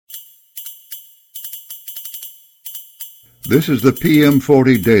This is the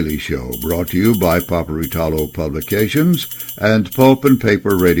PM40 Daily Show, brought to you by Paperitalo Publications and Pulp and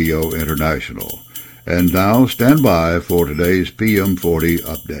Paper Radio International. And now, stand by for today's PM40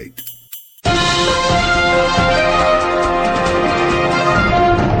 update.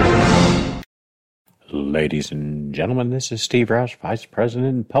 Ladies and gentlemen, this is Steve Roush, Vice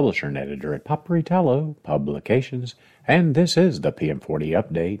President and Publisher and Editor at Paperitalo Publications, and this is the PM40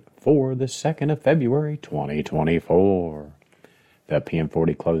 update for the 2nd of February, 2024. The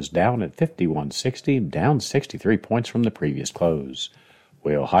PM40 closed down at 5160, down 63 points from the previous close.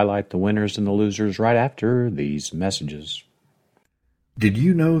 We'll highlight the winners and the losers right after these messages. Did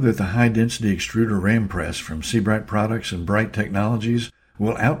you know that the high-density extruder ram press from Seabright Products and Bright Technologies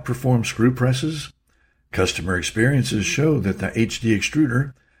will outperform screw presses? Customer experiences show that the HD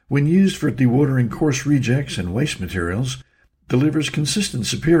extruder, when used for dewatering coarse rejects and waste materials, delivers consistent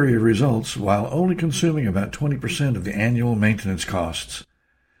superior results while only consuming about 20% of the annual maintenance costs.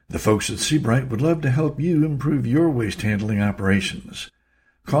 The folks at Seabright would love to help you improve your waste handling operations.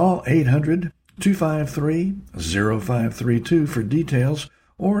 Call 800-253-0532 for details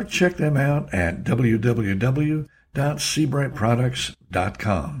or check them out at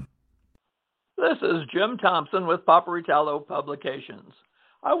www.seabrightproducts.com. This is Jim Thompson with Paperitalo Publications.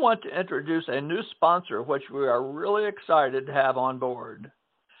 I want to introduce a new sponsor which we are really excited to have on board.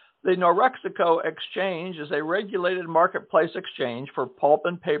 The Norexico Exchange is a regulated marketplace exchange for pulp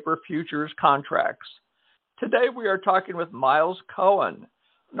and paper futures contracts. Today we are talking with Miles Cohen,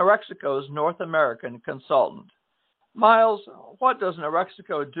 Norexico's North American consultant. Miles, what does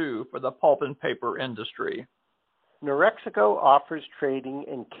Norexico do for the pulp and paper industry? Norexico offers trading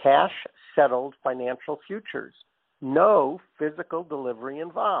in cash-settled financial futures. No physical delivery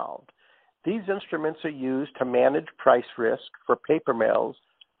involved. These instruments are used to manage price risk for paper mills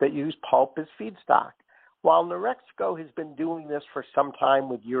that use pulp as feedstock. While Norexico has been doing this for some time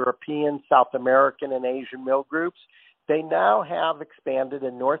with European, South American, and Asian mill groups, they now have expanded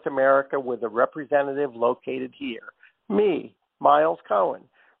in North America with a representative located here. Me, Miles Cohen.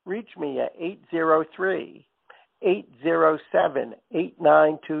 Reach me at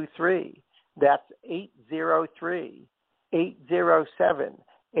 803-807-8923. That's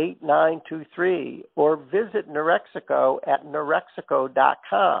 803-807-8923. Or visit Norexico at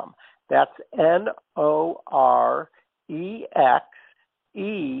norexico.com. That's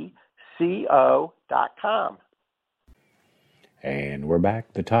NOREXECO.com. And we're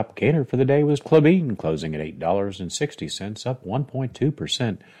back. The top gainer for the day was Klabin, closing at $8.60, up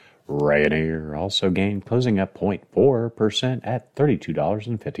 1.2%. Rayonier also gained, closing up 0.4% at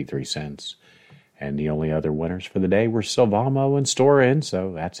 $32.53. And the only other winners for the day were Sylvamo and Storin,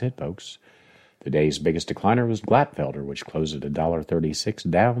 so that's it, folks. The day's biggest decliner was Glatfelter, which closed at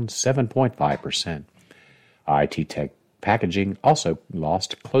 $1.36, down 7.5%. IT Tech Packaging also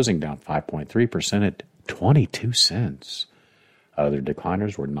lost, closing down 5.3% at 22 cents. Other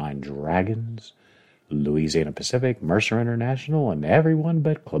decliners were Nine Dragons, Louisiana Pacific, Mercer International, and everyone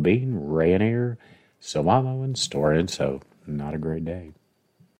but Klabin, Rayonier, Sylvamo, and Storin, so not a great day.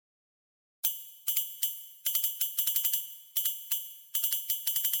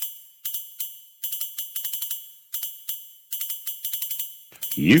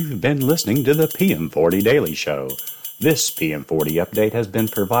 You've been listening to the PM40 Daily Show. This PM40 update has been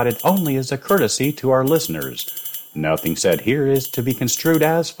provided only as a courtesy to our listeners. Nothing said here is to be construed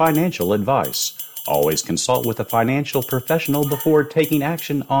as financial advice. Always consult with a financial professional before taking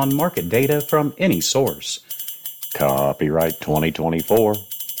action on market data from any source. Copyright 2024.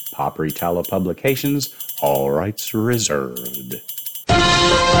 Paperitalo Publications. All rights reserved.